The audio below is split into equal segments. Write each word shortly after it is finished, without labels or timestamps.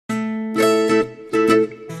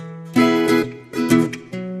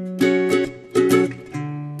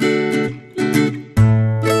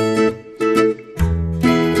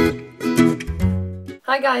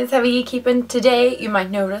guys, how are you keeping? Today you might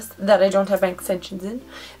notice that I don't have my extensions in.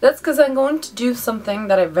 That's because I'm going to do something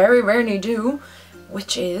that I very rarely do,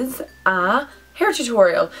 which is a hair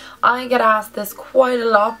tutorial. I get asked this quite a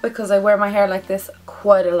lot because I wear my hair like this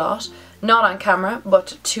quite a lot. Not on camera,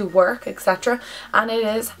 but to work, etc. And it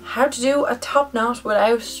is how to do a top knot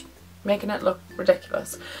without making it look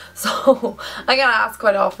ridiculous. So I get asked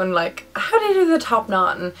quite often, like, how do you do the top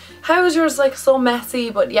knot and how is yours like so messy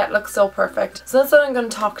but yet looks so perfect? So that's what I'm going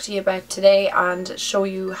to talk to you about today and show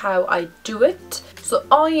you how I do it. So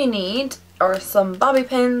all you need are some bobby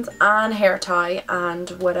pins and hair tie and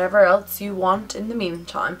whatever else you want in the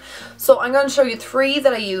meantime. So I'm going to show you three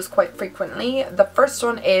that I use quite frequently. The first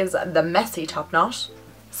one is the messy top knot.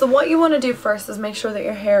 So what you want to do first is make sure that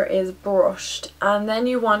your hair is brushed, and then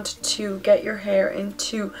you want to get your hair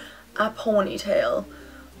into a ponytail,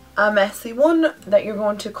 a messy one that you're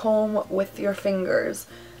going to comb with your fingers.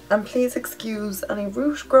 And please excuse any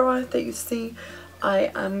root grow out that you see.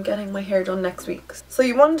 I am getting my hair done next week. So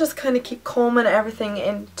you want to just kind of keep combing everything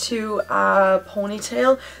into a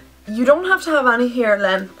ponytail. You don't have to have any hair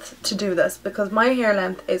length to do this because my hair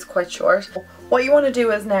length is quite short. What you want to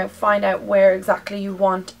do is now find out where exactly you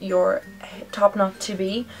want your top knot to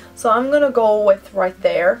be. So I'm going to go with right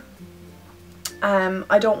there.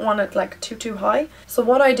 I don't want it like too high. So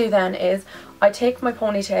what I do then is I take my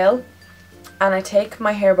ponytail and I take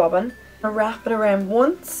my hair bobbin. I wrap it around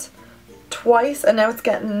once, twice, and now it's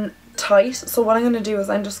getting tight. So what I'm going to do is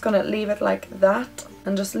I'm just going to leave it like that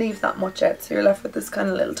and just leave that much out. So you're left with this kind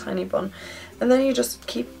of little tiny bun. And then you just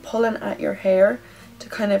keep pulling at your hair to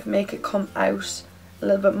kind of make it come out a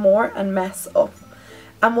little bit more and mess up.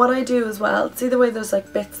 And what I do as well, see the way there's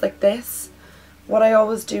like bits like this? What I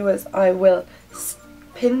always do is I will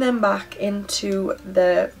pin them back into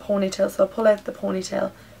the ponytail. So I'll pull out the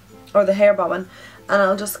ponytail or the hair bobbin and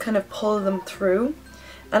I'll just kind of pull them through.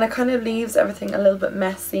 And it kind of leaves everything a little bit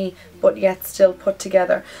messy but yet still put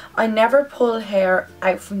together. I never pull hair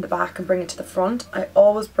out from the back and bring it to the front. I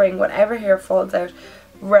always bring whatever hair falls out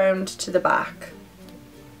round to the back.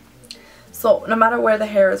 So no matter where the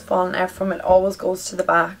hair is falling out from, it always goes to the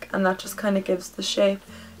back, and that just kind of gives the shape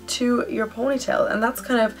to your ponytail. And that's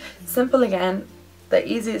kind of simple again, the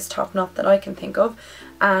easiest top knot that I can think of,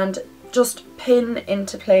 and just pin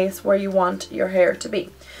into place where you want your hair to be.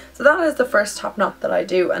 So that is the first top knot that I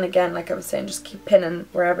do, and again, like I was saying, just keep pinning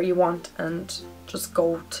wherever you want and just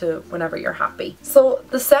go to whenever you're happy. So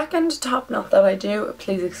the second top knot that I do,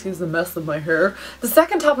 please excuse the mess of my hair, the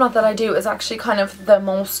second top knot that I do is actually kind of the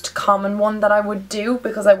most common one that I would do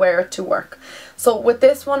because I wear it to work. So with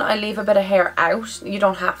this one I leave a bit of hair out. You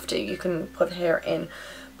don't have to, you can put hair in.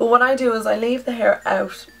 But what I do is I leave the hair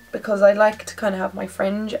out because I like to kind of have my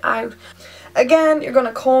fringe out. Again, you're going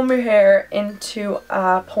to comb your hair into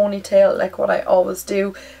a ponytail like what I always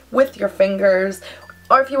do with your fingers.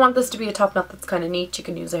 Or if you want this to be a top knot that's kind of neat, you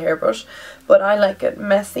can use a hairbrush. But I like it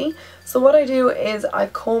messy. So what I do is I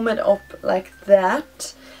comb it up like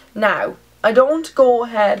that. Now, I don't go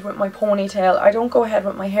ahead with my ponytail. I don't go ahead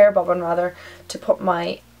with my hair bobbin rather to put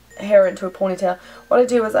my hair into a ponytail. What I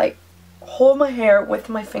do is I hold my hair with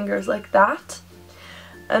my fingers like that.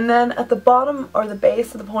 And then at the bottom or the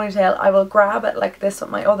base of the ponytail, I will grab it like this with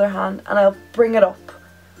my other hand and I'll bring it up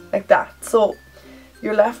like that. So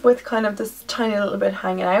you're left with kind of this tiny little bit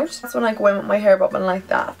hanging out. That's when I go in with my hair bobbin like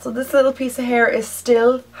that. So this little piece of hair is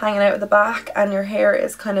still hanging out at the back and your hair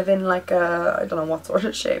is kind of in like a, I don't know what sort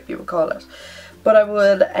of shape you would call it. But I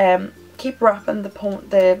would keep wrapping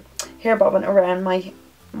the hair bobbin around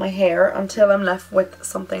my hair until I'm left with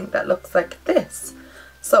something that looks like this.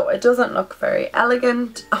 So it doesn't look very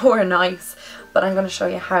elegant or nice, but I'm going to show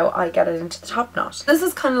you how I get it into the top knot. This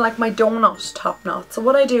is kind of like my donut top knot. So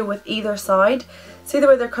what I do with either side, see the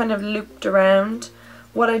way they're kind of looped around?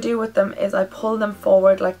 What I do with them is I pull them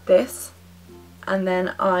forward like this and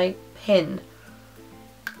then I pin.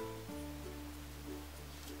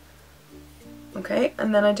 Okay,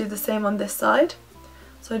 and then I do the same on this side.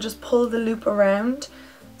 So I just pull the loop around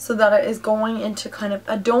so that it is going into kind of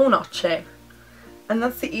a donut shape. And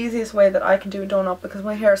that's the easiest way that I can do a donut because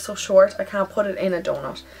my hair is so short I can't put it in a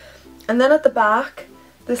donut. And then at the back,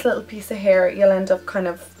 this little piece of hair, you'll end up kind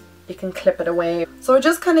of, you can clip it away. So I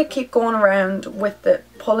just kind of keep going around with the,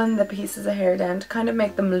 pulling the pieces of hair down to kind of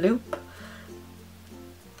make them loop.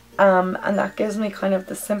 And that gives me kind of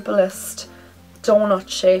the simplest donut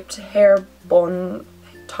shaped hair bun,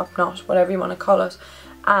 top knot, whatever you want to call it.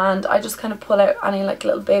 And I just kind of pull out any like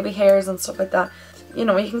little baby hairs and stuff like that. You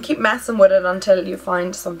know, you can keep messing with it until you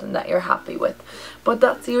find something that you're happy with. But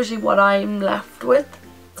that's usually what I'm left with.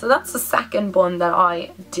 So that's the second bun that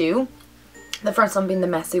I do. The first one being the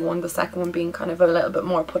messy one, the second one being kind of a little bit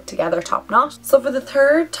more put together top knot. So for the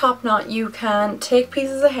third top knot, you can take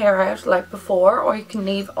pieces of hair out like before, or you can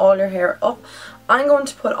leave all your hair up. I'm going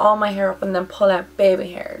to put all my hair up and then pull out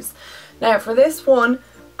baby hairs. Now for this one,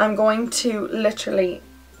 I'm going to literally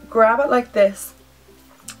grab it like this,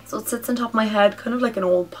 so it sits on top of my head, kind of like an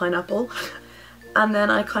old pineapple. And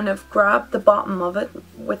then I kind of grab the bottom of it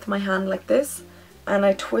with my hand like this, and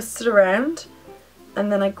I twist it around. And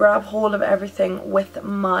then I grab hold of everything with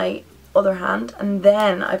my other hand, and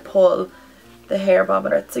then I pull the hair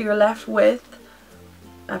bobbin. So you're left with,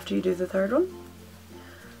 after you do the third one,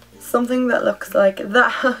 something that looks like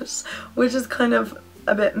that, which is kind of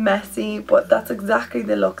a bit messy, but that's exactly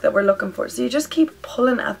the look that we're looking for. So you just keep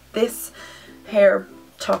pulling at this hair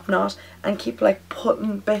top knot and keep like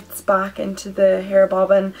putting bits back into the hair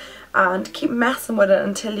bobbin and keep messing with it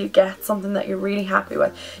until you get something that you're really happy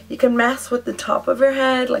with. You can mess with the top of your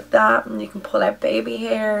head like that, and you can pull out baby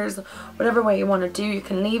hairs, whatever way you want to do. You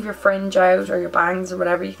can leave your fringe out or your bangs or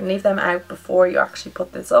whatever, you can leave them out before you actually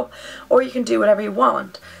put this up, or you can do whatever you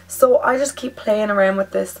want. So I just keep playing around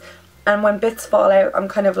with this, and when bits fall out I'm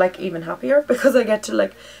kind of like even happier because I get to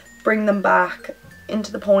like bring them back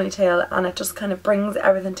into the ponytail, and it just kind of brings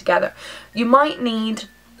everything together. You might need,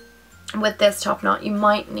 with this top knot, you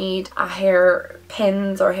might need a hair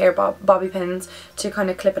pins or hair bobby pins to kind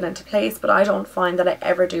of clip it into place, but I don't find that I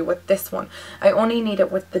ever do with this one. I only need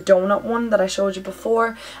it with the donut one that I showed you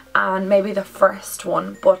before, and maybe the first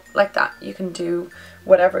one, but like that you can do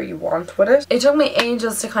whatever you want with it. It took me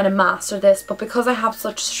ages to kind of master this, but because I have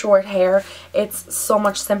such short hair, it's so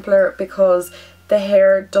much simpler because the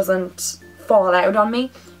hair doesn't fall out on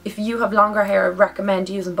me. If you have longer hair, I recommend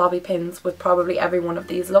using bobby pins with probably every one of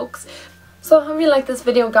these looks. So I hope you like this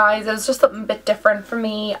video, guys. It was just something a bit different for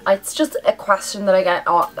me. It's just a question that I get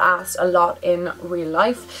asked a lot in real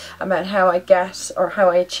life about how I get or how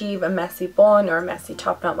I achieve a messy bun or a messy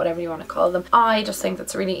top knot, whatever you want to call them. I just think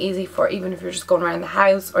that's really easy for even if you're just going around the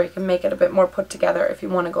house, or you can make it a bit more put together if you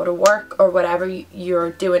want to go to work or whatever you're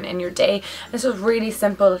doing in your day. It's just really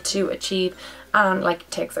simple to achieve, and like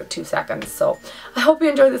it takes like 2 seconds. So I hope you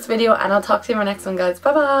enjoyed this video, and I'll talk to you in my next one, guys.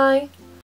 Bye bye.